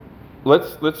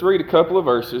let's read a couple of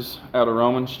verses out of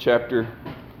Romans chapter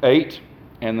 8,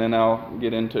 and then I'll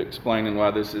get into explaining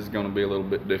why this is going to be a little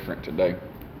bit different today.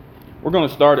 We're going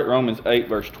to start at Romans 8,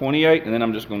 verse 28, and then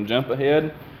I'm just going to jump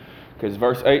ahead, because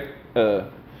verse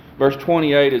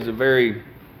 28 is a very,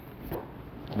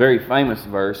 very famous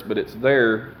verse, but it's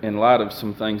there in light of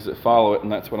some things that follow it,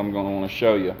 and that's what I'm going to want to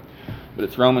show you. But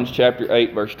it's Romans chapter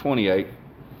 8, verse 28.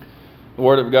 The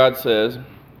Word of God says,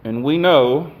 "And we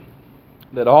know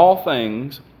that all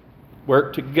things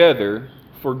work together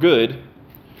for good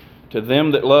to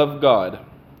them that love God,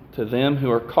 to them who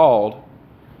are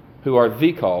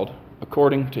the called,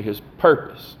 according to His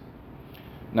purpose."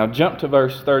 Now jump to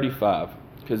verse 35,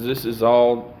 because it's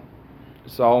all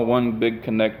one big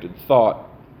connected thought,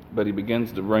 but he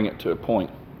begins to bring it to a point.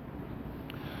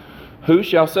 "Who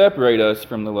shall separate us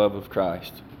from the love of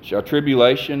Christ? Shall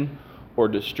tribulation or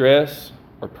distress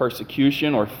or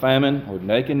persecution or famine or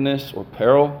nakedness or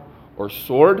peril or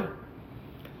sword?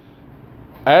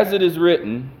 As it is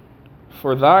written,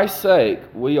 for thy sake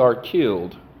we are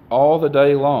killed all the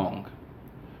day long.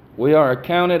 We are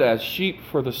accounted as sheep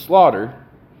for the slaughter.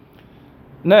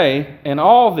 Nay, in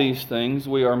all these things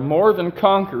we are more than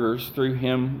conquerors through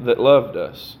Him that loved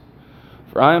us.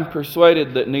 For I am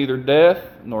persuaded that neither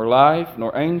death, nor life,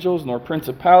 nor angels, nor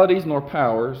principalities, nor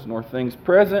powers, nor things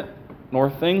present, nor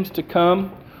things to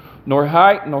come, nor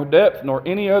height, nor depth, nor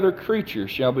any other creature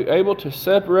shall be able to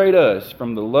separate us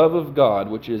from the love of God,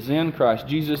 which is in Christ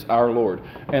Jesus our Lord."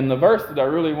 And the verse that I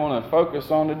really want to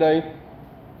focus on today,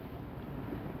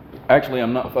 actually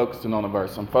I'm not focusing on a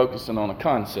verse, I'm focusing on a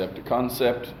concept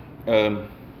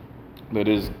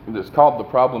that's called the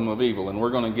problem of evil, and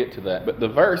we're going to get to that. But the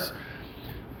verse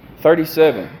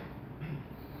 37,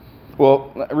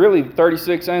 well, really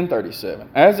 36 and 37.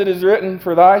 "As it is written,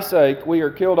 for thy sake we are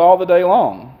killed all the day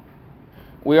long.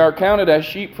 We are counted as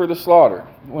sheep for the slaughter."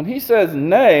 When he says,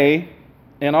 "Nay,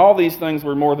 in all these things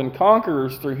we're more than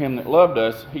conquerors through Him that loved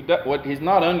us," he's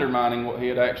not undermining what he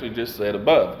had actually just said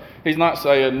above. He's not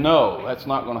saying, no, that's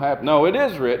not going to happen. No, it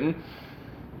is written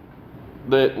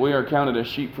that we are counted as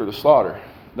sheep for the slaughter.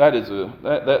 That is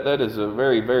a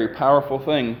very, very powerful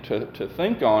thing to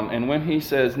think on. And when he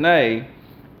says, "Nay,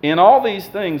 in all these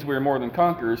things we are more than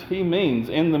conquerors," he means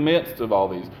in the midst of all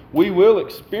these, we will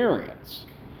experience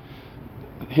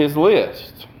his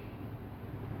list.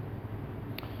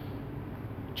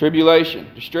 Tribulation,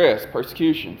 distress,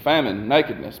 persecution, famine,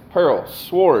 nakedness, peril,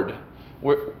 sword.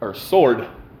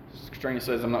 Strang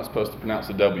says I'm not supposed to pronounce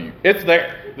the W. It's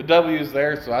there. The W is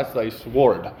there, so I say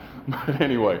sword. But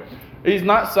anyway, he's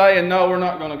not saying, no, we're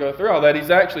not going to go through all that.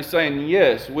 He's actually saying,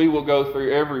 yes, we will go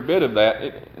through every bit of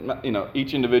that,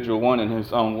 each individual one in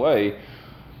his own way.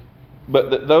 But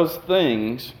that those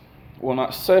things will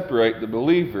not separate the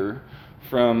believer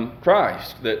from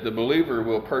Christ, that the believer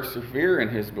will persevere in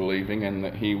his believing and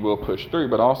that he will push through,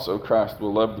 but also Christ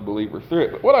will love the believer through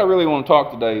it. But what I really want to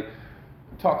talk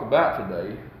about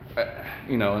today,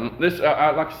 and this,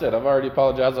 like I said, I've already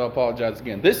apologized, I'll apologize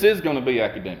again. This is going to be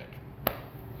academic.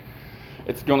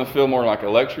 It's going to feel more like a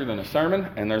lecture than a sermon,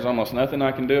 and there's almost nothing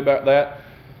I can do about that.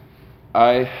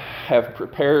 I have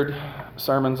prepared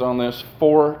sermons on this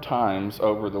 4 times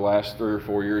over the last 3 or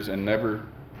 4 years and never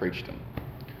preached them,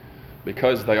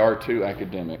 because they are too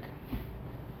academic.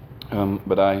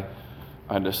 But I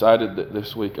decided that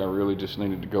this week I really just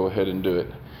needed to go ahead and do it.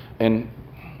 And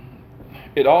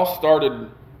it all started,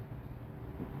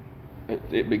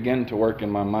 it began to work in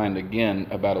my mind again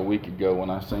about a week ago when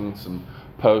I seen some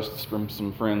posts from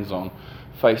some friends on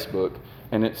Facebook.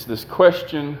 And it's this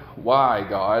question, why,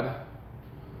 God?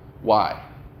 Why?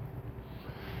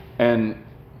 And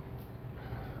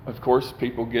of course,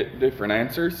 people get different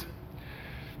answers.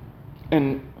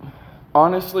 And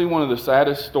honestly, one of the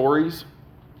saddest stories,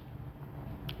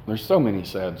 there's so many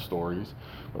sad stories,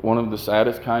 but one of the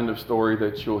saddest kind of story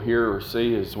that you'll hear or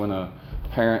see is when a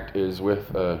parent is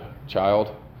with a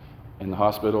child in the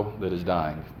hospital that is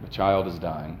dying. The child is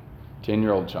dying,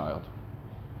 10-year-old child.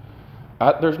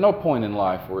 There's no point in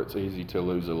life where it's easy to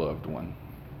lose a loved one.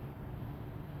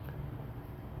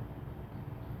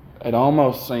 It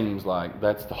almost seems like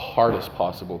that's the hardest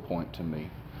possible point to me.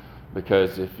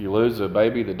 Because if you lose a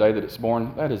baby the day that it's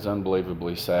born, that is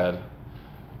unbelievably sad.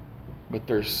 But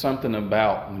there's something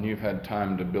about when you've had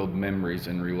time to build memories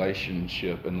and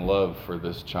relationship and love for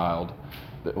this child,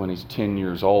 that when he's 10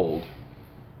 years old,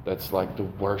 that's like the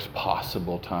worst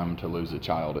possible time to lose a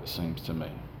child, it seems to me.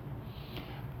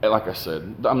 And like I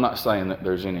said, I'm not saying that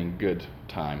there's any good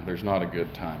time. There's not a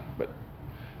good time. But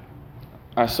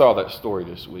I saw that story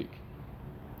this week.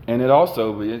 And it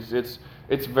also is,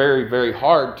 it's very, very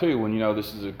hard too when you know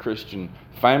this is a Christian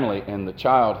family and the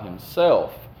child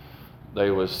himself they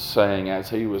was saying as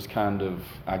he was kind of,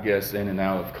 I guess, in and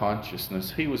out of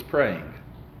consciousness, he was praying,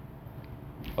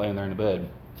 laying there in the bed.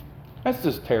 That's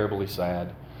just terribly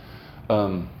sad.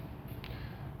 And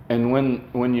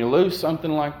when you lose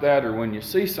something like that, or when you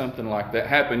see something like that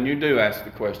happen, you do ask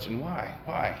the question, why?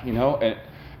 Why? And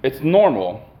it's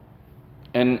normal.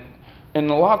 And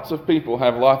lots of people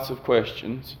have lots of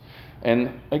questions.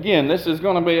 And again, this is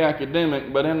going to be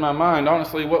academic, but in my mind,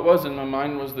 honestly, what was in my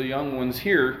mind was the young ones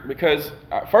here. Because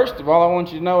first of all, I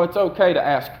want you to know it's okay to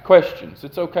ask questions.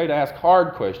 It's okay to ask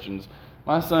hard questions.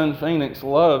 My son Phoenix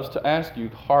loves to ask you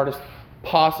the hardest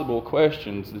possible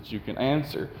questions that you can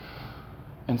answer.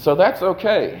 And so that's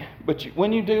okay. But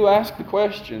when you do ask the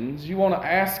questions, you want to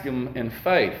ask them in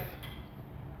faith.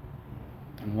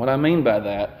 And what I mean by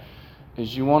that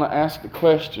is you want to ask the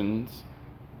questions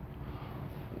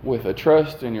with a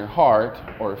trust in your heart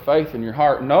or a faith in your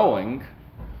heart, knowing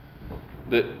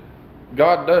that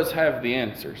God does have the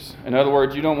answers. In other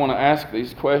words, you don't want to ask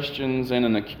these questions in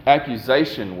an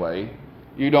accusation way.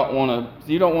 You don't want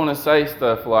to say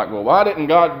stuff like, well, why didn't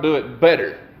God do it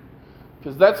better?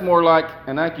 Because that's more like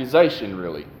an accusation,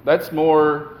 really. That's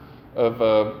more of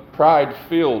a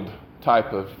pride-filled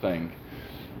type of thing.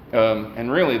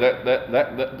 And really,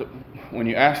 that when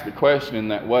you ask the question in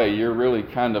that way, you're really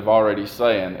kind of already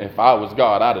saying, if I was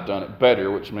God, I'd have done it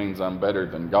better, which means I'm better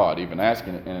than God, even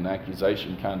asking it in an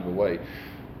accusation kind of a way.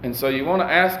 And so you want to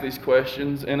ask these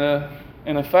questions in a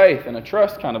faith, in a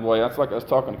trust kind of way. That's like I was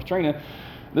talking to Katrina.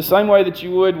 The same way that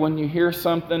you would when you hear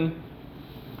something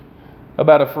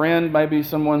about a friend, maybe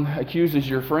someone accuses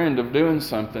your friend of doing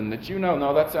something that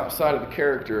no, that's outside of the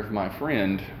character of my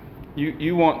friend.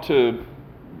 You want to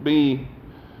be,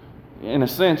 in a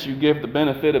sense, you give the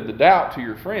benefit of the doubt to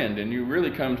your friend, and you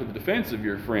really come to the defense of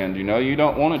your friend. You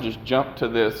don't want to just jump to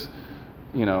this,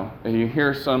 and you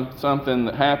hear something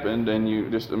that happened, and you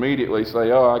just immediately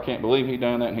say, oh, I can't believe he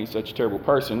done that, and he's such a terrible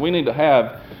person. We need to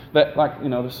have that, like,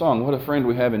 the song, What a Friend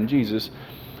We Have in Jesus.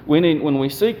 When we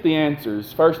seek the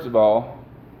answers, first of all,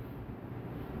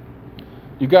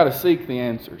 you've got to seek the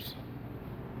answers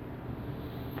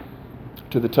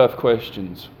to the tough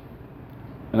questions.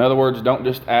 In other words, don't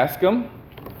just ask them.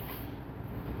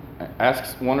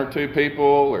 Ask one or two people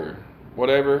or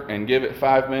whatever and give it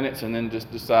 5 minutes and then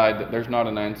just decide that there's not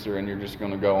an answer and you're just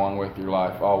going to go on with your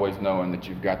life, always knowing that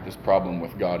you've got this problem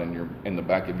with God in the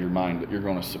back of your mind that you're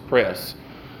going to suppress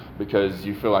because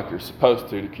you feel like you're supposed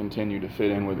to continue to fit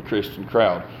in with the Christian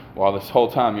crowd, while this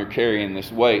whole time you're carrying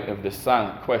this weight of this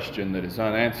silent question that is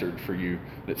unanswered for you,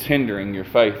 that's hindering your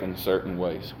faith in certain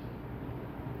ways.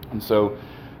 And so,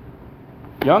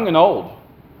 young and old,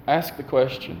 ask the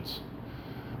questions.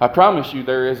 I promise you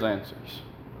there is answers.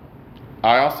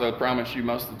 I also promise you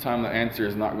most of the time the answer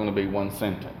is not going to be one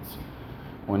sentence.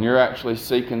 When you're actually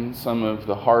seeking some of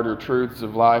the harder truths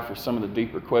of life or some of the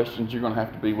deeper questions, you're going to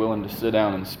have to be willing to sit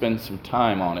down and spend some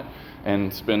time on it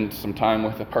and spend some time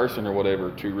with a person or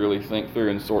whatever to really think through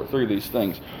and sort through these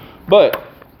things. But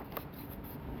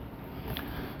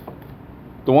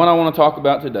the one I want to talk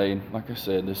about today, like I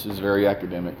said, this is very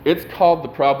academic. It's called the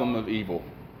problem of evil.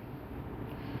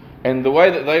 And the way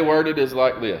that they word it is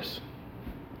like this.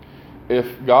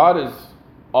 If God is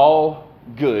all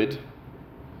good,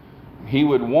 He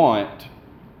would want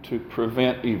to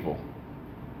prevent evil.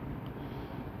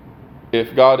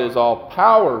 If God is all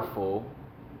powerful,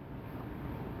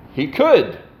 He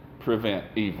could prevent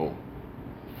evil.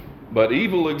 But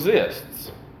evil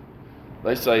exists.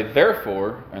 They say,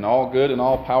 therefore, an all good and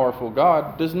all powerful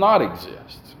God does not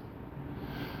exist.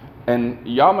 And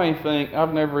y'all may think,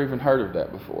 I've never even heard of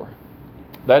that before.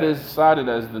 That is cited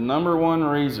as the number one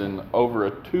reason over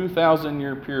a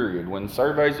 2,000-year period when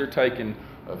surveys are taken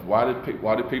of why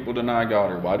do people deny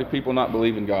God or why do people not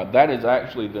believe in God. That is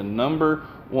actually the number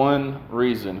one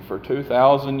reason for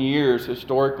 2,000 years,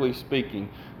 historically speaking,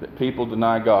 that people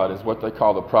deny God is what they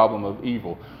call the problem of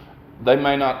evil. They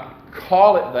may not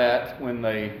call it that when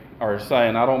they are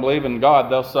saying, I don't believe in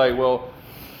God. They'll say, well,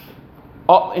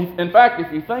 in fact,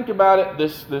 if you think about it,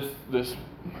 this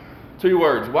 2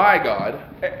 words, why God?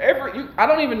 I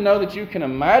don't even know that you can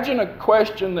imagine a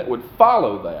question that would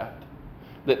follow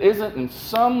that isn't in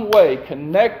some way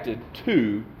connected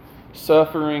to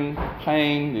suffering,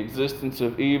 pain, the existence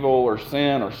of evil or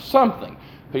sin or something.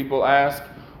 People ask,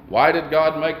 why did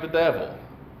God make the devil?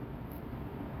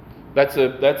 That's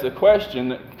a question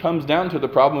that comes down to the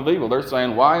problem of evil. They're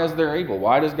saying, why is there evil?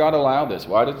 Why does God allow this?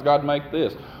 Why does God make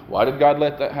this? Why did God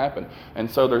let that happen?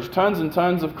 And so there's tons and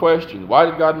tons of questions. Why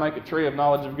did God make a tree of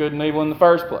knowledge of good and evil in the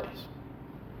first place?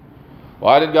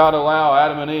 Why did God allow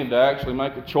Adam and Eve to actually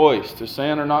make a choice to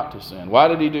sin or not to sin? Why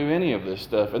did He do any of this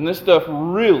stuff? And this stuff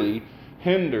really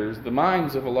hinders the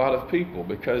minds of a lot of people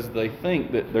because they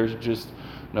think that there's just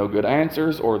no good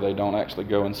answers, or they don't actually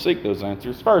go and seek those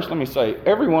answers. First, let me say,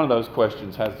 every one of those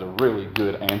questions has a really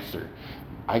good answer.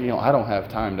 I don't have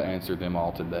time to answer them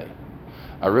all today.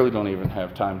 I really don't even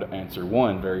have time to answer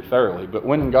one very thoroughly. But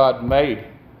when God made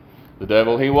the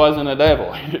devil, he wasn't a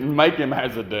devil. He didn't make him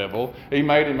as a devil. He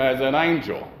made him as an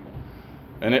angel.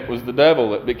 And it was the devil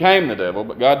that became the devil,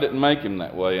 but God didn't make him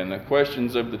that way. And the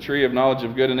questions of the tree of knowledge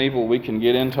of good and evil, we can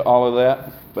get into all of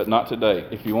that, but not today.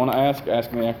 If you want to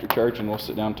ask me after church and we'll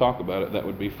sit down and talk about it. That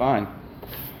would be fine.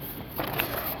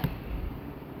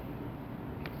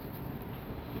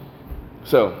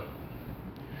 So,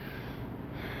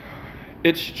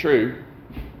 it's true.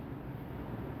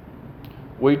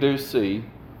 We do see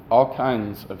all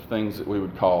kinds of things that we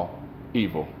would call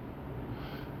evil.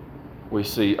 We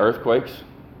see earthquakes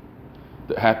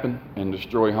that happen and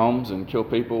destroy homes and kill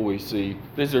people. We see,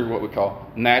 these are what we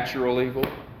call natural evil.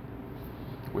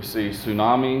 We see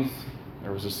tsunamis.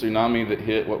 There was a tsunami that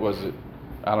hit, what was it?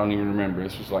 I don't even remember.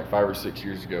 This was like 5 or 6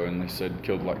 years ago, and they said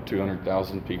killed like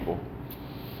 200,000 people.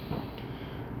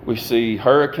 We see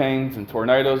hurricanes and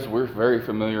tornadoes. We're very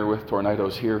familiar with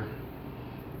tornadoes here.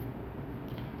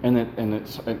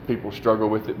 And people struggle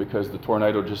with it because the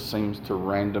tornado just seems to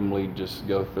randomly just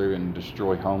go through and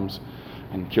destroy homes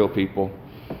and kill people.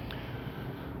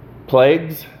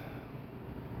 Plagues,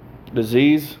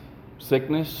 disease,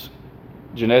 sickness,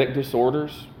 genetic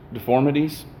disorders,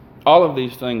 deformities, all of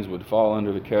these things would fall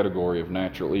under the category of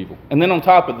natural evil. And then on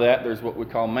top of that, there's what we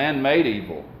call man-made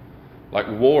evil, like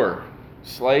war,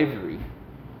 slavery,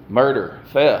 murder,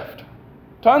 theft.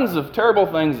 Tons of terrible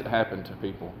things that happen to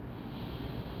people.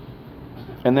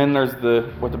 And then there's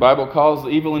what the Bible calls the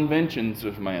evil inventions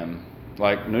of man,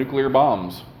 like nuclear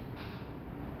bombs.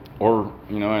 Or,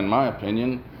 in my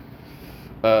opinion,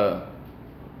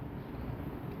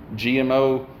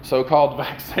 GMO so-called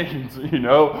vaccines,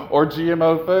 or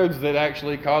GMO foods that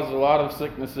actually cause a lot of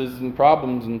sicknesses and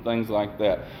problems and things like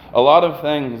that. A lot of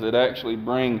things that actually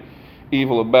bring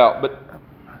evil about. But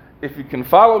if you can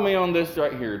follow me on this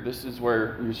right here, this is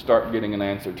where you start getting an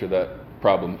answer to that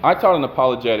problem. I taught an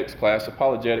apologetics class.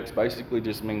 Apologetics basically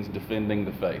just means defending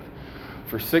the faith.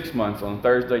 For 6 months on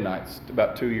Thursday nights,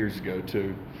 about 2 years ago,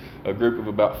 to a group of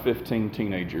about 15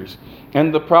 teenagers.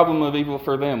 And the problem of evil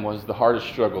for them was the hardest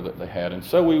struggle that they had. And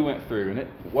so we went through. And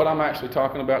what I'm actually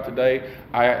talking about today,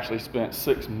 I actually spent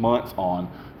 6 months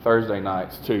on Thursday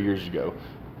nights 2 years ago.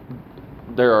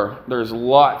 There's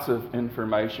lots of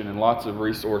information and lots of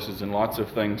resources and lots of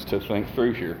things to think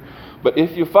through here. But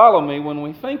if you follow me, when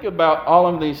we think about all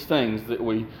of these things that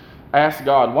we ask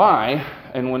God why,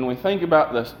 and when we think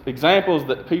about the examples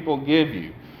that people give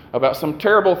you about some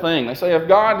terrible thing, they say, if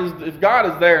God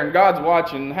is there and God's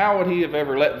watching, how would He have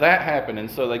ever let that happen?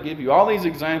 And so they give you all these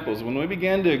examples. When we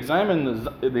begin to examine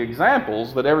the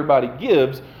examples that everybody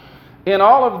gives, in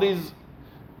all of these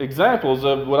examples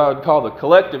of what I would call the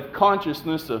collective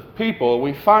consciousness of people,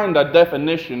 we find a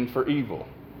definition for evil.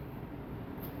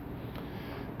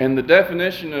 And the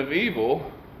definition of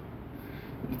evil,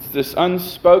 it's this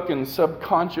unspoken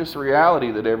subconscious reality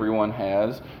that everyone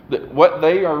has, that what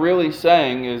they are really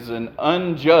saying is an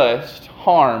unjust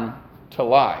harm to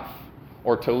life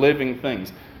or to living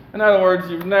things. In other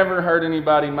words, you've never heard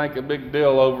anybody make a big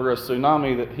deal over a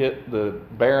tsunami that hit the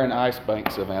barren ice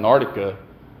banks of Antarctica,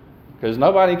 because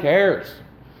nobody cares.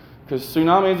 Because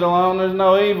tsunamis alone, there's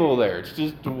no evil there. It's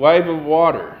just a wave of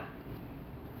water.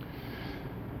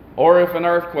 Or if an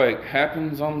earthquake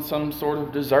happens on some sort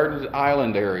of deserted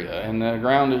island area and the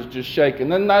ground is just shaking,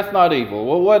 then that's not evil.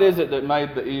 Well, what is it that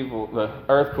made the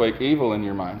earthquake evil in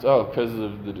your minds? Oh, because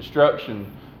of the destruction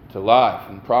to life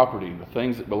and property, the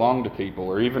things that belong to people,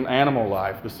 or even animal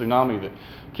life, the tsunami that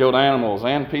killed animals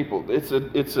and people.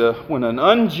 It's when an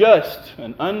unjust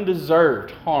and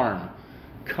undeserved harm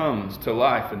comes to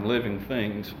life and living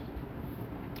things.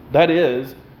 That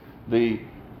is the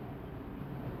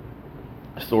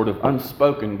sort of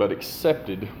unspoken but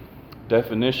accepted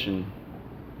definition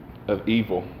of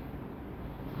evil.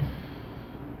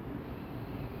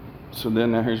 So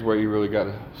then now here's where you really got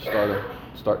to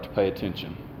start to pay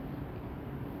attention.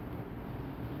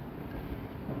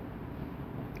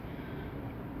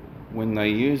 When they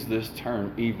use this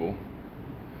term evil,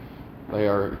 they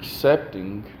are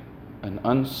accepting an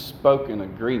unspoken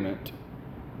agreement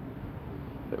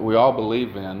that we all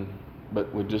believe in, but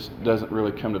it just doesn't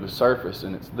really come to the surface,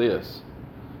 and it's this: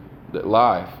 that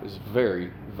life is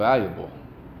very valuable.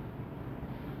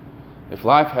 If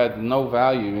life had no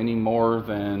value any more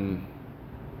than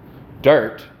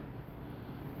dirt,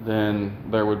 then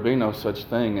there would be no such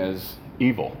thing as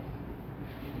evil.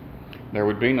 There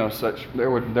would be no such, there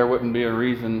wouldn't be a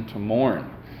reason to mourn.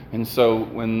 And so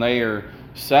when they are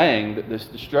saying that this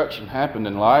destruction happened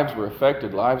and lives were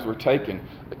affected, lives were taken,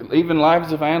 even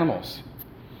lives of animals,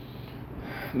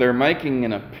 they're making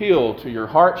an appeal to your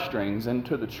heartstrings and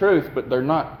to the truth, but they're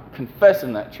not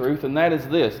confessing that truth, and that is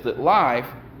this, that life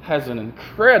has an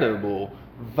incredible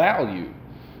value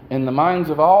in the minds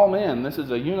of all men. This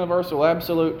is a universal,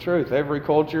 absolute truth. Every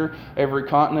culture, every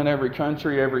continent, every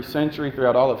country, every century,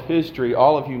 throughout all of history,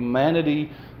 all of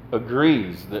humanity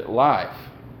agrees that life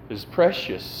is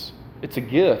precious. It's a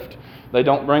gift. They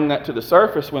don't bring that to the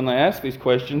surface when they ask these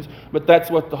questions, but that's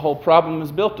what the whole problem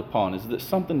is built upon, is that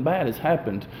something bad has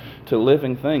happened to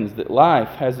living things, that life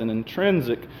has an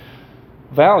intrinsic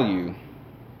value.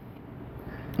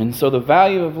 And so the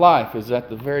value of life is at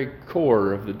the very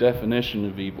core of the definition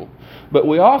of evil. But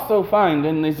we also find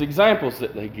in these examples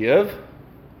that they give,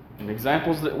 and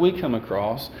examples that we come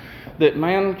across, that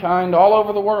mankind all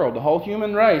over the world, the whole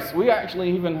human race, we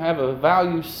actually even have a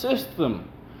value system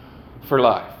for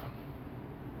life.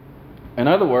 In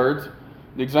other words,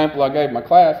 the example I gave my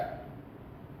class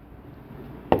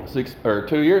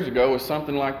 2 years ago was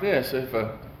something like this. If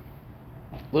a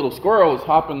little squirrel is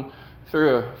hopping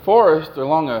through a forest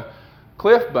along a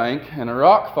cliff bank and a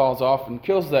rock falls off and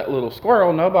kills that little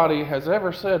squirrel, nobody has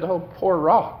ever said, "Oh, poor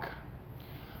rock.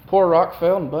 Poor rock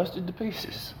fell and busted to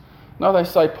pieces." No, they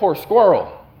say, "Poor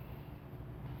squirrel."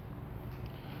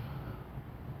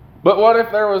 But what if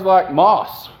there was like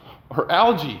moss or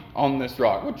algae on this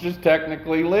rock, which is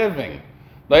technically living?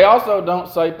 They also don't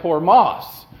say poor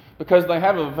moss, because they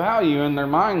have a value in their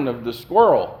mind of the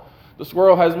squirrel. The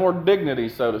squirrel has more dignity,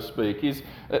 so to speak.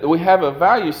 We have a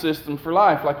value system for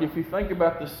life. Like if you think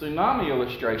about the tsunami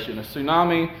illustration, a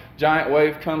tsunami, giant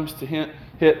wave comes to hit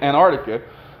Antarctica,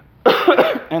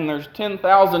 and there's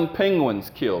 10,000 penguins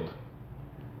killed.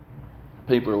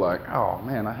 People are like, "Oh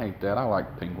man, I hate that. I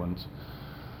like penguins.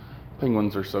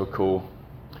 Penguins are so cool."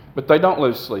 But they don't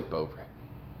lose sleep over it.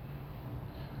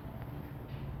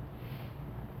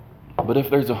 But if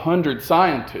there's 100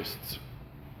 scientists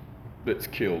that's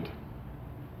killed,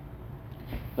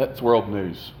 that's world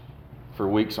news for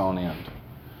weeks on end.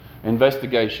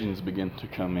 Investigations begin to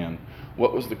come in.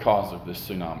 What was the cause of this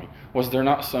tsunami? Was there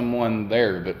not someone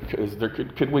there that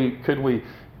could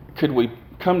we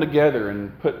come together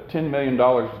and put $10 million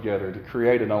together to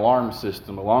create an alarm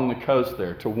system along the coast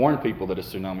there to warn people that a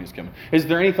tsunami is coming? Is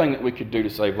there anything that we could do to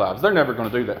save lives? They're never going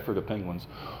to do that for the penguins.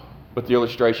 But the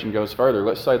illustration goes further.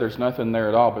 Let's say there's nothing there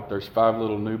at all, but there's 5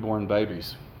 little newborn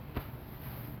babies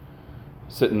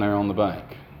sitting there on the bank,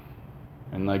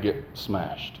 and they get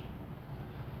smashed.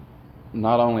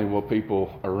 Not only will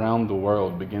people around the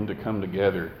world begin to come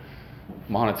together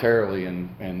monetarily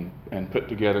and put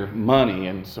together money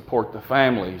and support the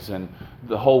families, and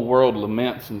the whole world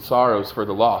laments and sorrows for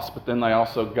the loss, but then they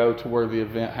also go to where the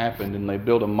event happened and they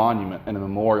build a monument and a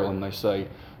memorial, and they say,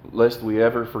 "Lest we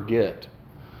ever forget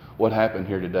what happened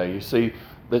here today." You see,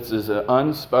 this is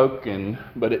unspoken,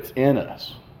 but it's in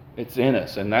us. It's in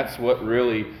us, and that's what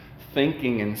really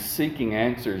thinking and seeking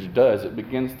answers does. It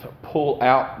begins to pull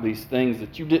out these things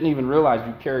that you didn't even realize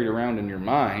you carried around in your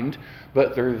mind,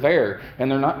 but they're there.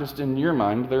 And they're not just in your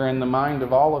mind, they're in the mind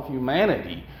of all of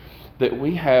humanity. That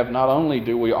we have, not only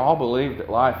do we all believe that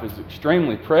life is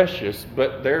extremely precious,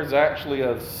 but there's actually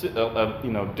a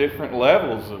different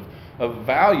levels of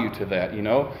value to that.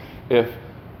 If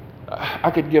I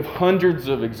could give hundreds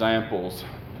of examples,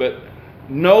 but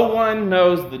no one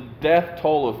knows the death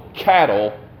toll of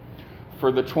cattle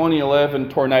for the 2011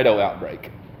 tornado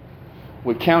outbreak.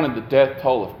 We counted the death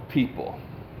toll of people.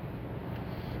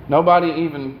 Nobody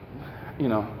even,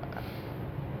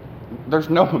 there's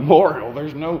no memorial,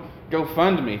 there's no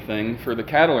GoFundMe thing for the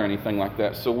cattle or anything like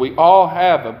that. So we all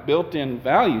have a built-in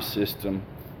value system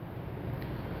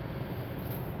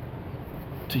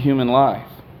to human life.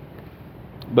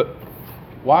 But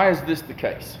why is this the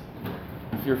case?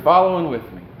 If you're following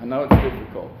with me, I know it's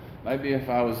difficult. Maybe if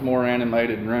I was more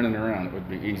animated and running around, it would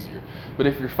be easier. But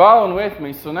if you're following with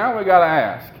me, so now we got to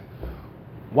ask,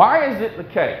 why is it the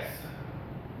case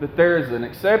that there is an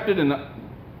accepted and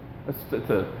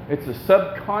it's a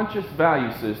subconscious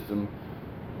value system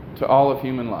to all of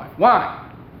human life? Why?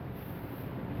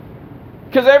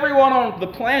 Because everyone on the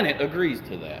planet agrees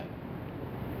to that.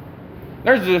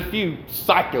 There's a few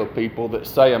psycho people that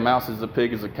say a mouse is a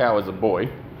pig, is a cow, is a boy.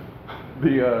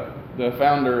 The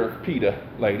founder of PETA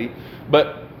lady,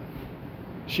 but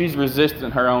she's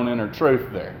resisting her own inner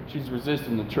truth there. She's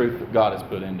resisting the truth that God has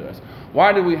put into us.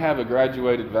 Why do we have a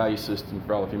graduated value system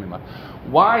for all of human life?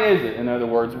 Why is it, in other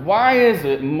words, why is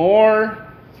it more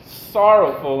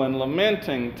sorrowful and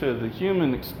lamenting to the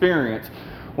human experience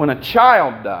when a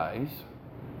child dies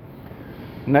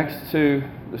next to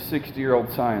the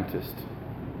 60-year-old scientist?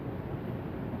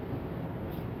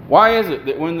 Why is it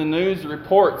that when the news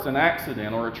reports an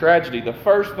accident or a tragedy, the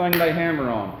first thing they hammer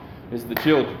on is the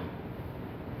children?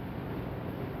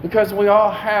 Because we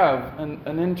all have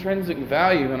an intrinsic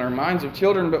value in our minds of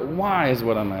children, but why is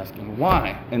what I'm asking.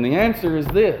 Why? And the answer is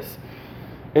this.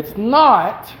 It's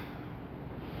not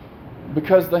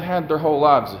because they had their whole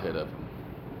lives ahead of them.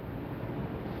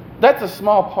 That's a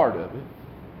small part of it,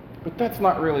 but that's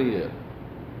not really it.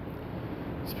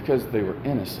 It's because they were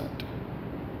innocent.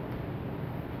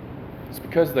 It's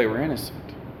because they were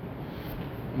innocent.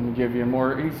 Let me give you a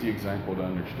more easy example to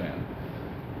understand.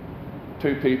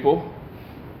 Two people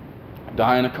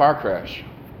die in a car crash.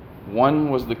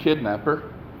 One was the kidnapper,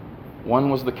 one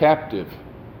was the captive.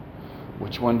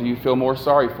 Which one do you feel more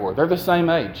sorry for? They're the same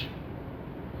age.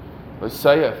 Let's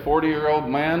say a 40-year-old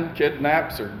man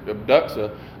kidnaps or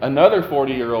abducts another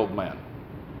 40-year-old man.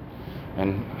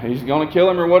 And he's going to kill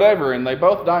him or whatever, and they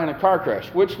both die in a car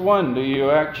crash. Which one do you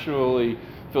actually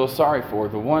feel sorry for?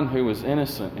 The one who was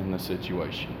innocent in the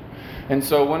situation. And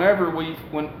so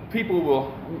when people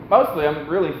will, mostly I'm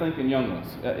really thinking young ones.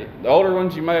 The older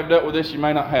ones, you may have dealt with this, you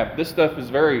may not have. This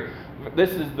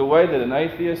is the way that an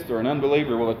atheist or an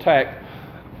unbeliever will attack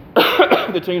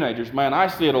the teenagers. Man, I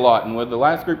see it a lot. And with the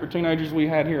last group of teenagers we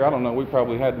had here, I don't know, we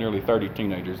probably had nearly 30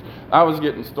 teenagers. I was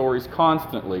getting stories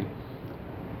constantly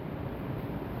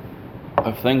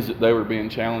of things that they were being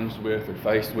challenged with or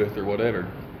faced with or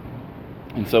whatever.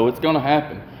 And so it's going to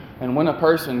happen. And when a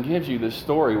person gives you this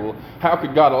story, well, how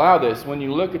could God allow this? When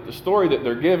you look at the story that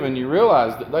they're given, you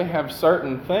realize that they have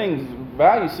certain things,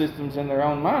 value systems in their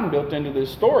own mind built into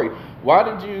this story. Why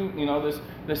did you,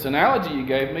 this analogy you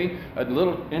gave me, a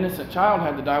little innocent child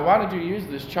had to die. Why did you use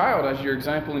this child as your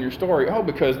example in your story? Oh,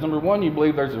 because number one, you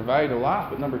believe there's a value to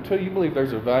life, but number two, you believe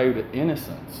there's a value to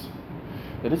innocence.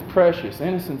 That is precious.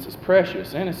 Innocence is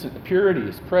precious. Purity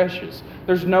is precious.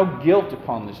 There's no guilt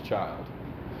upon this child.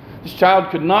 This child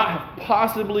could not have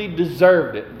possibly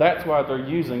deserved it. That's why they're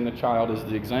using the child as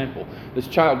the example. This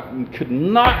child could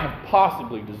not have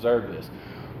possibly deserved this.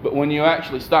 But when you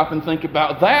actually stop and think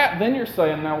about that, then you're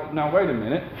saying, now wait a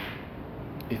minute.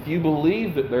 If you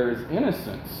believe that there is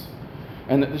innocence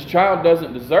and that this child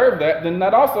doesn't deserve that, then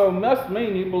that also must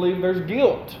mean you believe there's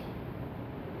guilt.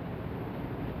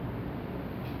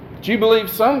 But you believe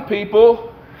some people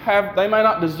they may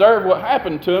not deserve what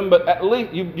happened to them, but at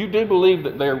least you do believe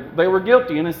that they were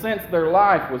guilty. In a sense, their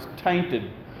life was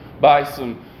tainted by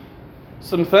some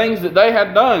things that they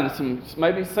had done, some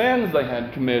maybe sins they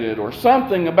had committed or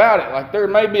something about it. Like there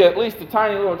may be at least a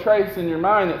tiny little trace in your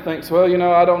mind that thinks, well,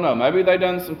 I don't know. Maybe they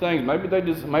done some things. Maybe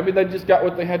they just got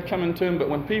what they had coming to them. But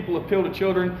when people appeal to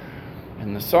children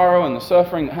and the sorrow and the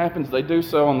suffering that happens, they do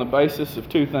so on the basis of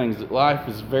two things. That life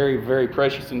is very, very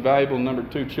precious and valuable. Number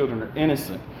two, children are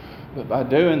innocent. But by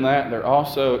doing that, they're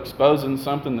also exposing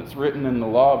something that's written in the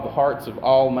law of the hearts of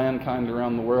all mankind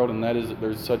around the world, and that is that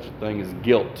there's such a thing as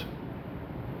guilt.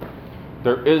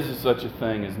 There is such a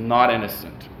thing as not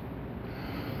innocent.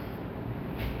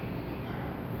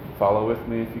 Follow with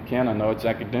me if you can. I know it's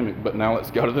academic, but now let's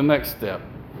go to the next step.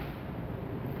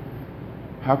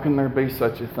 How can there be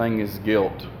such a thing as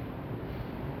guilt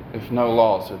if no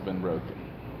laws have been broken?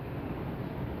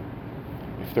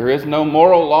 If there is no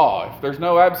moral law, if there's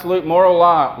no absolute moral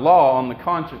law on the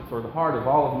conscience or the heart of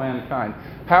all of mankind,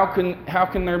 how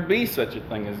can there be such a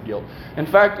thing as guilt? In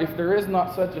fact, if there is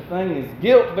not such a thing as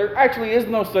guilt, there actually is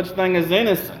no such thing as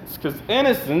innocence, because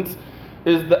innocence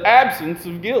is the absence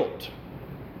of guilt.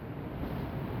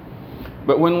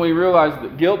 But when we realize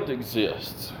that guilt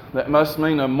exists, that must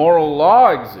mean a moral law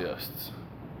exists.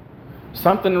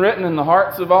 Something written in the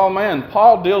hearts of all men.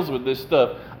 Paul deals with this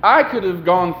stuff. I could have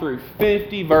gone through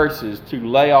 50 verses to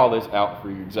lay all this out for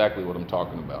you, exactly what I'm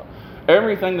talking about.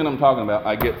 Everything that I'm talking about,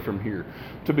 I get from here.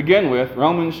 To begin with,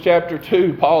 Romans chapter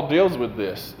 2, Paul deals with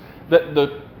this. That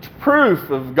the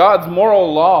proof of God's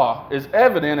moral law is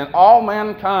evident in all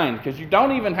mankind, because you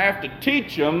don't even have to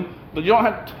teach them, but you don't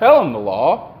have to tell them the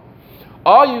law.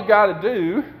 All you got to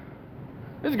do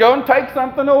is go and take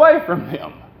something away from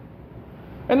them.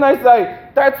 And they say,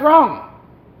 that's wrong.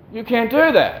 You can't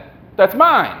do that. That's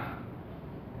mine.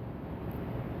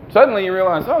 Suddenly you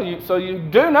realize, so you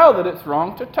do know that it's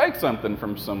wrong to take something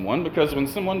from someone, because when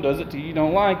someone does it to you, you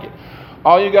don't like it.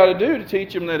 All you got to do to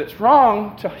teach them that it's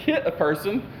wrong to hit a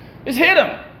person is hit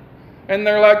them. And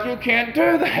they're like, you can't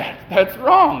do that. That's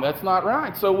wrong. That's not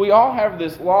right. So we all have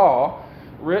this law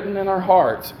written in our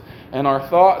hearts. And our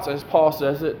thoughts, as Paul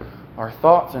says it, our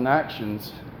thoughts and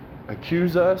actions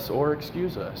accuse us or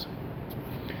excuse us.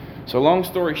 So long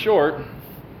story short,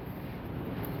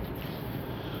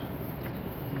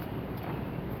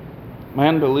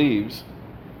 Man believes,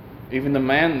 even the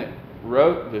man that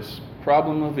wrote this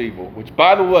problem of evil, which,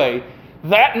 by the way,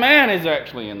 that man is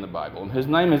actually in the Bible, and his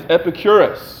name is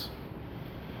Epicurus.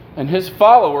 And his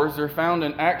followers are found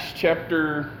in Acts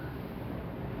chapter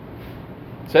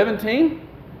 17.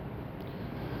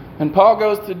 And Paul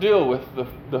goes to deal with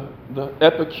the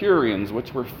Epicureans,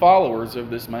 which were followers of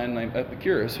this man named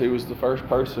Epicurus, who was the first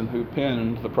person who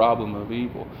penned the problem of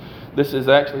evil. This has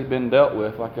actually been dealt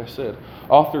with, like I said,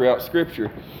 all throughout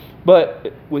Scripture.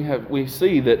 But we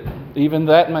see that even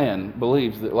that man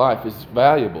believes that life is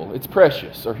valuable, it's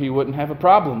precious, or he wouldn't have a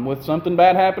problem with something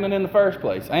bad happening in the first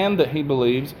place. And that he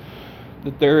believes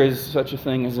that there is such a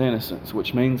thing as innocence,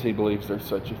 which means he believes there's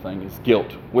such a thing as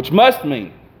guilt, which must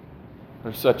mean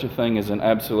there's such a thing as an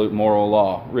absolute moral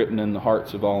law written in the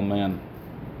hearts of all men.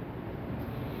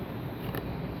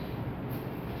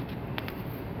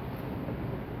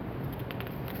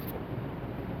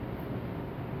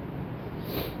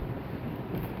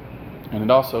 And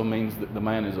it also means that the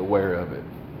man is aware of it.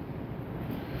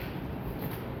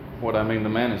 What I mean, the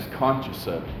man is conscious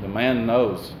of it. The man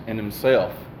knows in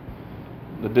himself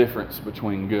the difference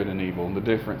between good and evil, and the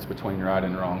difference between right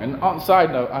and wrong. And on a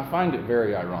side note, I find it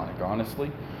very ironic,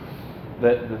 honestly,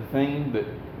 that the thing that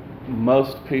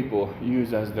most people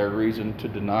use as their reason to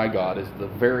deny God is the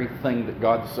very thing that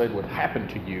God said would happen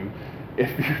to you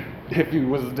if you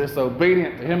was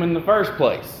disobedient to Him in the first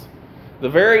place.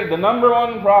 The number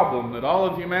one problem that all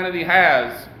of humanity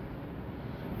has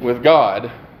with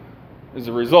God is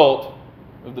a result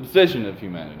of the decision of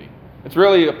humanity. It's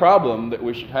really a problem that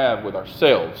we should have with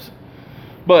ourselves.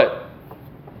 But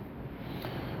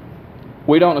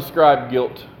we don't ascribe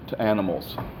guilt to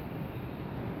animals.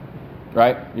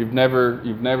 Right? You've never,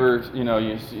 you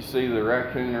see the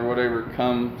raccoon or whatever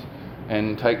comes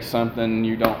and takes something,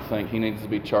 you don't think he needs to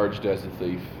be charged as a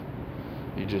thief.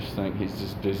 You just think he's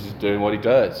just doing what he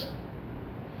does.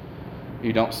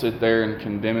 You don't sit there and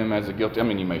condemn him as a guilty. I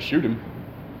mean, you may shoot him,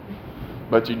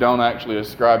 but you don't actually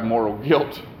ascribe moral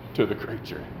guilt to the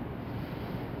creature.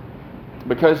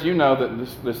 Because you know that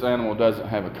this animal doesn't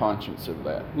have a conscience of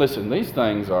that. Listen, these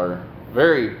things are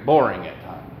very boring at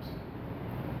times,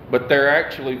 but they're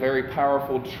actually very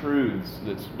powerful truths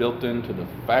that's built into the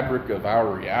fabric of our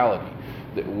reality,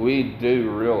 that we do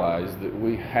realize that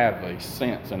we have a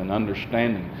sense and an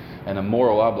understanding and a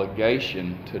moral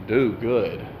obligation to do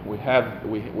good.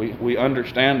 We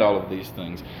understand all of these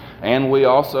things. And we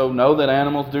also know that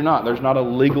animals do not. There's not a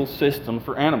legal system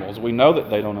for animals. We know that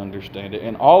they don't understand it.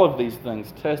 And all of these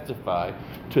things testify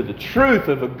to the truth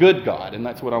of a good God. And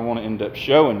that's what I want to end up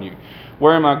showing you.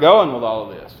 Where am I going with all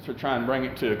of this? To try and bring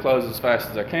it to a close as fast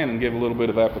as I can and give a little bit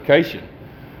of application.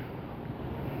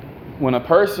 When a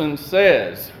person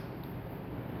says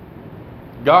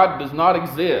God does not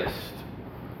exist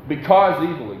because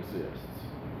evil exists,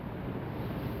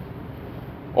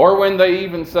 or when they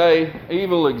even say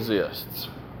evil exists,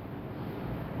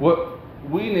 what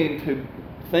we need to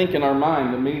think in our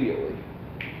mind immediately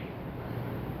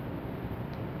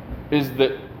is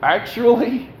that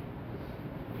actually,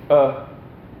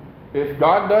 if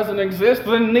God doesn't exist,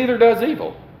 then neither does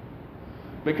evil.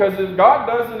 Because if God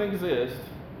doesn't exist,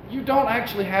 you don't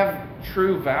actually have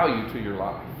true value to your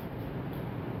life,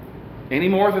 any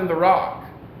more than the rock.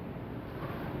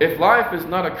 If life is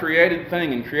not a created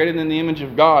thing and created in the image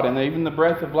of God, and even the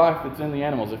breath of life that's in the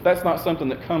animals, if that's not something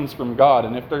that comes from God,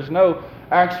 and if there's no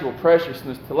actual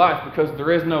preciousness to life because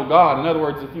there is no God, in other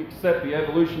words, if you accept the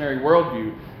evolutionary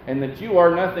worldview and that you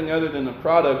are nothing other than a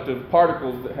product of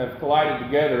particles that have collided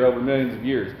together over millions of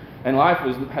years, and life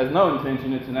has no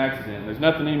intention, it's an accident. There's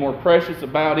nothing any more precious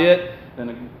about it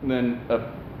than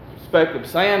a speck of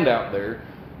sand out there.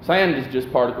 Sand is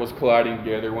just particles colliding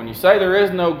together. When you say there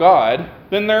is no God,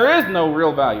 then there is no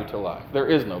real value to life. There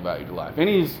is no value to life.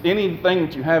 Anything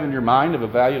that you have in your mind of a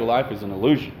value to life is an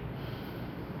illusion.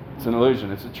 It's an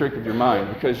illusion. It's a trick of your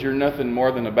mind, because you're nothing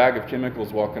more than a bag of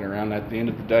chemicals walking around. At the end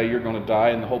of the day, you're going to die,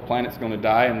 and the whole planet's going to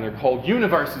die, and the whole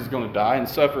universe is going to die and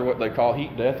suffer what they call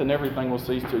heat death, and everything will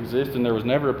cease to exist, and there was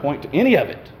never a point to any of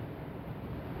it.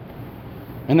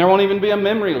 And there won't even be a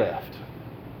memory left.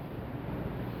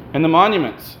 And the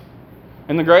monuments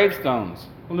and the gravestones,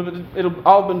 it'll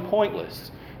all been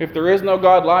pointless. If there is no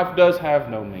God, life does have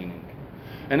no meaning.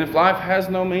 And if life has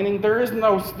no meaning, there is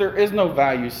no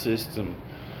value system.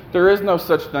 There is no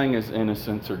such thing as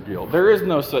innocence or guilt. There is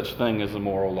no such thing as a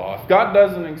moral law. If God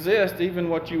doesn't exist, even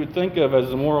what you would think of as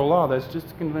a moral law, that's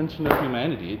just a convention of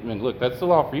humanity. I mean, look, that's the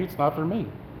law for you, it's not for me.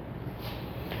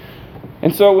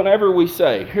 And so whenever we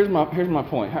say, here's my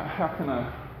point. How can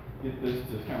I get this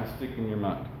to kind of stick in your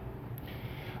mind?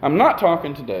 I'm not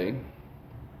talking today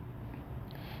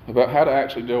about how to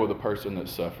actually deal with a person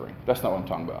that's suffering. That's not what I'm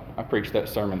talking about. I preached that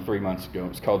sermon 3 months ago.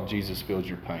 It's called Jesus Feels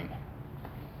Your Pain.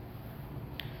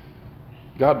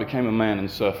 God became a man and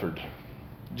suffered.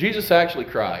 Jesus actually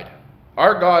cried.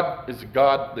 Our God is a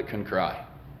God that can cry.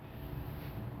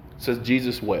 It says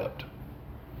Jesus wept.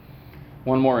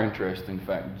 One more interesting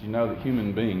fact. Did you know that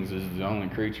human beings is the only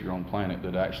creature on planet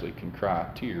that actually can cry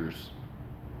tears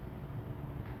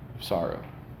of sorrow?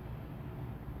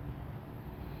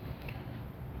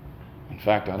 In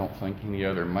fact, I don't think any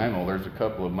other mammal, there's a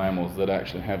couple of mammals that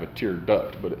actually have a tear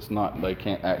duct, but it's not, they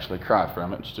can't actually cry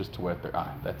from it. It's just to wet their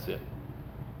eye. That's it.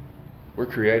 We're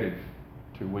created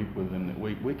to weep with them that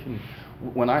weep. We can,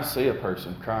 when I see a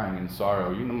person crying in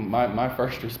sorrow, my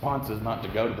first response is not to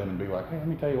go to them and be like, hey, let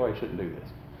me tell you why you shouldn't do this.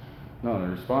 No, the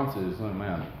response is, oh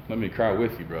man, let me cry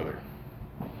with you, brother.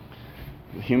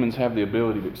 Humans have the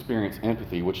ability to experience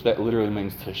empathy, which that literally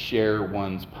means to share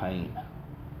one's pain,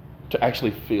 to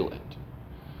actually feel it.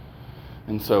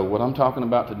 And so what I'm talking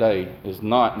about today is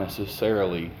not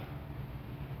necessarily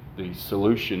the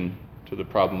solution to the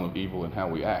problem of evil and how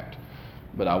we act.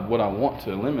 But what I want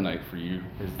to eliminate for you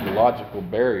is the logical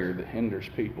barrier that hinders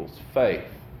people's faith.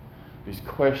 These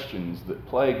questions that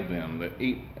plague them, that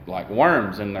eat like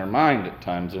worms in their mind at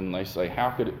times, and they say,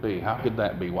 how could it be? How could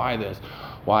that be? Why this?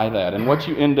 Why that? And what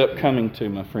you end up coming to,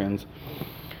 my friends,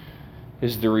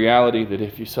 is the reality that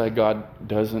if you say God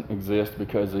doesn't exist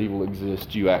because evil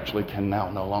exists, you actually can now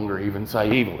no longer even say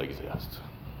evil exists.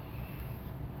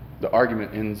 The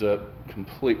argument ends up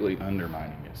completely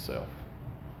undermining itself.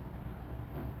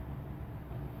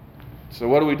 So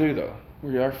what do we do, though?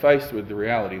 We are faced with the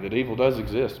reality that evil does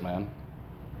exist, man.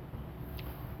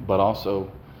 But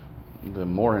also, the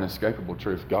more inescapable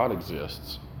truth, God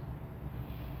exists.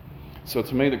 So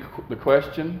to me, the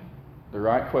question, the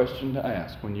right question to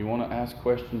ask, when you want to ask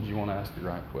questions, you want to ask the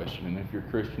right question. And if you're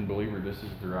a Christian believer, this is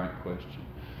the right question.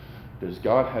 Does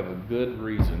God have a good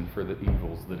reason for the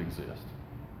evils that exist?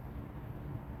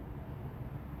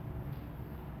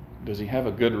 Does He have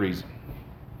a good reason?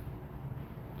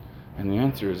 And the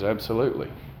answer is absolutely.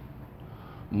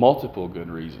 Multiple good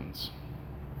reasons.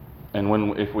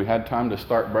 And if we had time to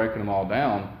start breaking them all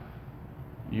down,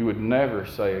 you would never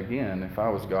say again, if I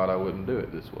was God, I wouldn't do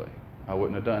it this way. I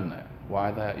wouldn't have done that.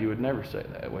 Why that? You would never say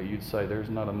that way. You'd say there's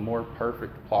not a more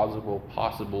perfect, plausible,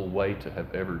 possible way to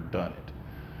have ever done it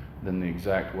than the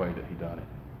exact way that He done it.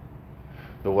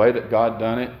 The way that God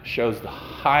done it shows the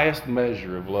highest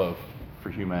measure of love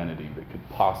for humanity that could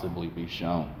possibly be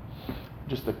shown.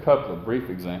 Just a couple of brief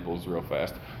examples real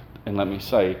fast. And let me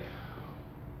say,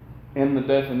 in the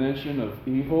definition of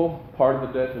evil, part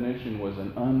of the definition was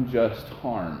an unjust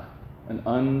harm, an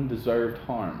undeserved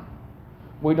harm.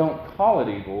 We don't call it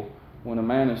evil when a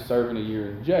man is serving a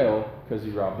year in jail because he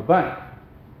robbed a bank.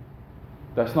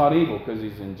 That's not evil because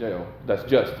he's in jail. That's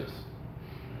justice.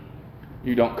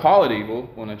 You don't call it evil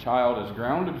when a child is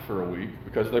grounded for a week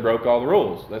because they broke all the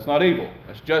rules. That's not evil.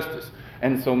 That's justice.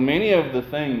 And so many of the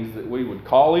things that we would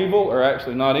call evil are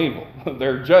actually not evil.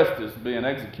 They're justice being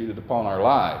executed upon our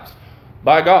lives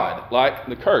by God, like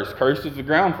the curse. Cursed is the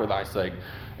ground for thy sake.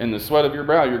 In the sweat of your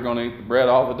brow you're going to eat the bread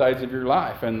all the days of your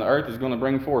life. And the earth is going to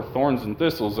bring forth thorns and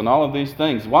thistles and all of these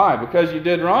things. Why? Because you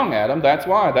did wrong, Adam. That's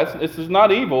why. This is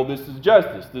not evil. This is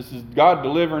justice. This is God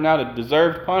delivering out a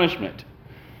deserved punishment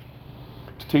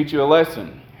to teach you a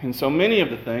lesson. And so many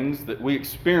of the things that we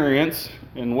experience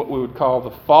in what we would call the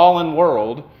fallen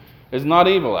world is not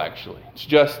evil, actually. It's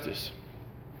justice.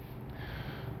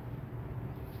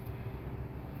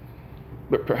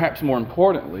 But perhaps more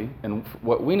importantly, and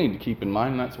what we need to keep in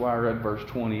mind, and that's why I read verse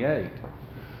 28,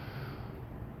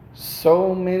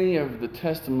 so many of the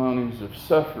testimonies of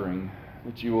suffering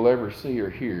that you will ever see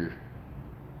or hear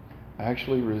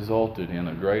actually resulted in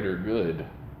a greater good.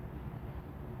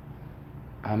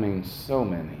 I mean, so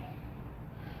many.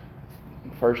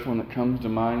 The first one that comes to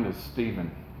mind is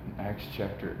Stephen in Acts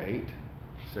chapter 8,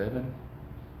 7.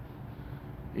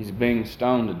 He's being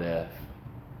stoned to death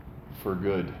for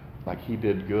good. Like he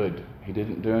did good. He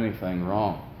didn't do anything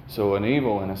wrong. So an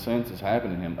evil, in a sense, is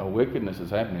happening to him. A wickedness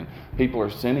is happening. People are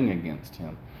sinning against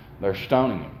him. They're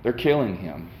stoning him. They're killing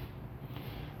him.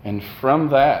 And from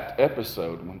that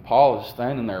episode, when Paul is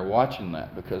standing there watching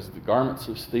that, because the garments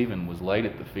of Stephen was laid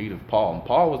at the feet of Paul, and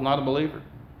Paul was not a believer.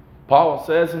 Paul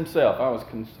says himself,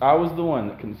 I was the one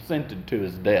that consented to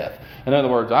his death. In other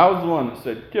words, I was the one that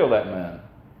said, kill that man.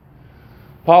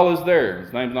 Paul is there.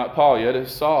 His name's not Paul yet,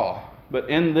 it's Saul. But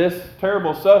in this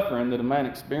terrible suffering that a man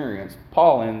experienced,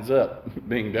 Paul ends up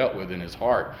being dealt with in his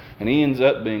heart. And he ends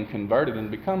up being converted and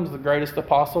becomes the greatest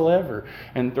apostle ever.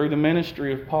 And through the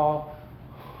ministry of Paul,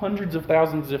 hundreds of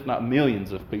thousands, if not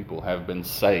millions of people have been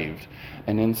saved.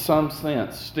 And in some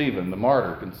sense, Stephen, the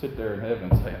martyr, can sit there in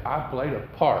heaven and say, I played a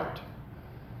part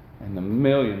in the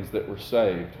millions that were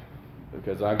saved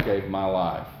because I gave my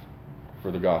life for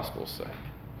the gospel's sake.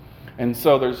 And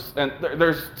so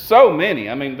there's so many.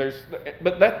 I mean,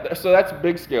 that's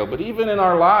big scale. But even in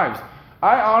our lives,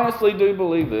 I honestly do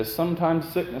believe this. Sometimes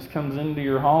sickness comes into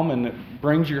your home and it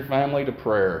brings your family to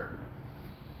prayer.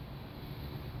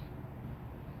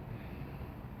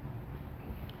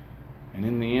 And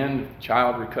in the end, if the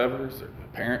child recovers, or the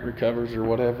parent recovers, or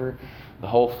whatever, the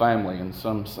whole family, in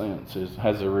some sense,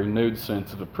 has a renewed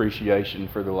sense of appreciation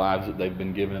for the lives that they've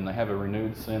been given, and they have a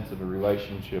renewed sense of a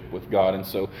relationship with God. And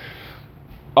so,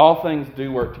 all things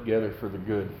do work together for the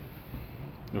good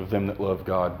of them that love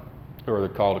God, who are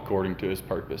called according to His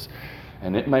purpose.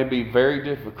 And it may be very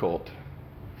difficult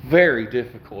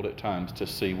at times to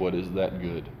see what is that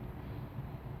good.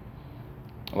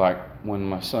 Like when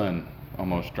my son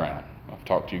almost drowned. I've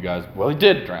talked to you guys. Well, he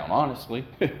did drown, honestly.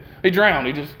 He drowned.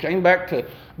 He just came back to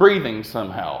breathing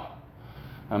somehow.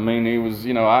 I mean, he was,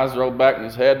 eyes rolled back in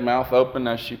his head, mouth open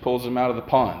as she pulls him out of the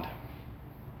pond.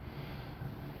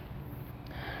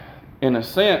 In a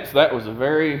sense, that was a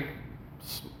very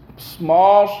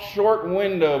small, short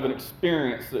window of an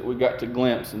experience that we got to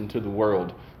glimpse into the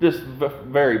world, just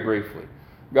very briefly.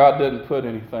 God didn't put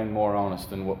anything more on us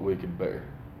than what we could bear.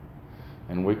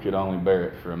 And we could only bear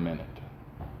it for a minute.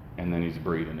 And then He's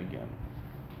breathing again.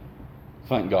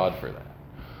 Thank God for that.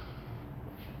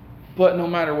 But no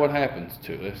matter what happens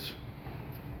to us,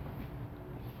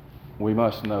 we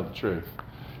must know the truth,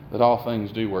 that all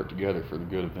things do work together for the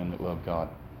good of them that love God.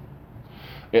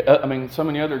 So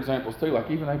many other examples too, like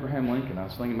even Abraham Lincoln. I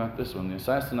was thinking about this one, the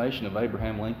assassination of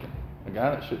Abraham Lincoln, a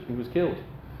guy he was killed,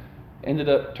 ended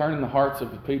up turning the hearts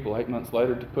of the people 8 months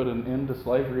later to put an end to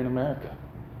slavery in America.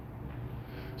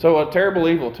 So a terrible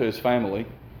evil to his family,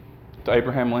 to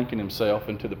Abraham Lincoln himself,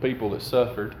 and to the people that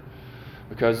suffered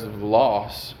because of the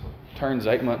loss, turns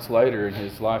 8 months later, and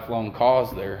his lifelong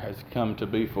cause there has come to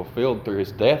be fulfilled through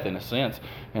his death, in a sense,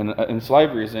 and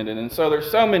slavery is ended. And so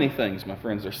there's so many things, my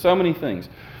friends. There's so many things.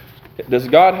 Does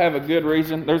God have a good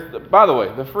reason? By the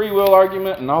way, the free will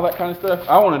argument and all that kind of stuff,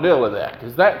 I want to deal with that,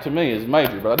 because that to me is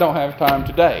major, but I don't have time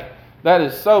today. That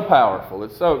is so powerful.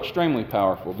 It's so extremely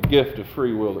powerful, the gift of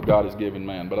free will that God has given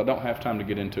man, but I don't have time to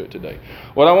get into it today.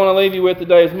 What I want to leave you with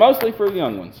today is mostly for the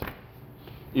young ones.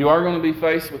 You are going to be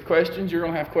faced with questions. You're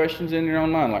going to have questions in your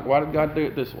own mind, like, why did God do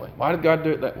it this way? Why did God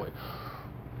do it that way?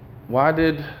 Why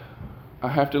did I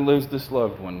have to lose this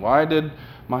loved one? Why did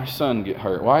my son get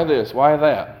hurt? Why this? Why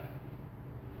that?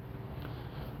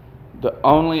 The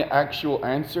only actual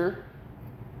answer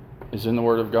is in the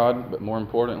Word of God, but more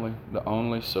importantly, the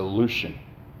only solution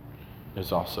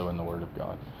is also in the Word of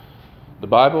God. The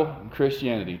Bible and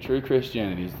Christianity, true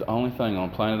Christianity, is the only thing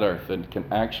on planet Earth that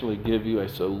can actually give you a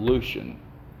solution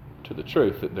to the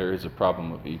truth that there is a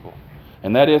problem of evil.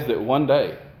 And that is that one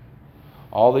day,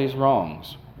 all these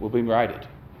wrongs will be righted.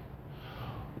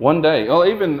 One day, well,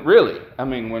 even really,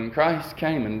 when Christ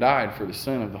came and died for the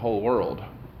sin of the whole world,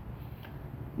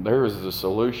 there is a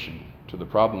solution to the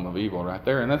problem of evil right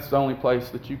there, and that's the only place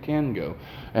that you can go.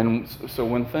 And so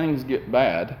when things get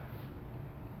bad,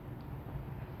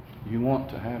 you want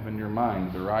to have in your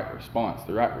mind the right response.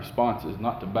 The right response is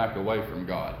not to back away from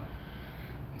God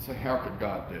and say, how could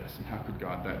God this and how could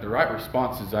God that? The right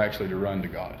response is actually to run to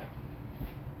God.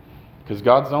 Because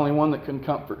God's the only one that can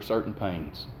comfort certain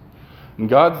pains. And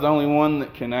God's the only one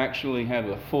that can actually have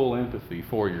a full empathy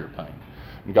for your pain.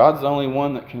 And God's the only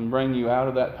one that can bring you out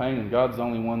of that pain, and God's the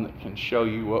only one that can show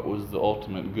you what was the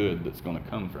ultimate good that's going to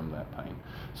come from that pain.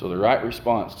 So the right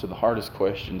response to the hardest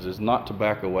questions is not to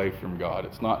back away from God.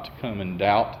 It's not to come in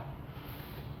doubt,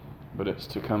 but it's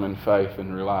to come in faith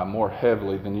and rely more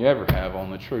heavily than you ever have on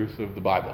the truth of the Bible.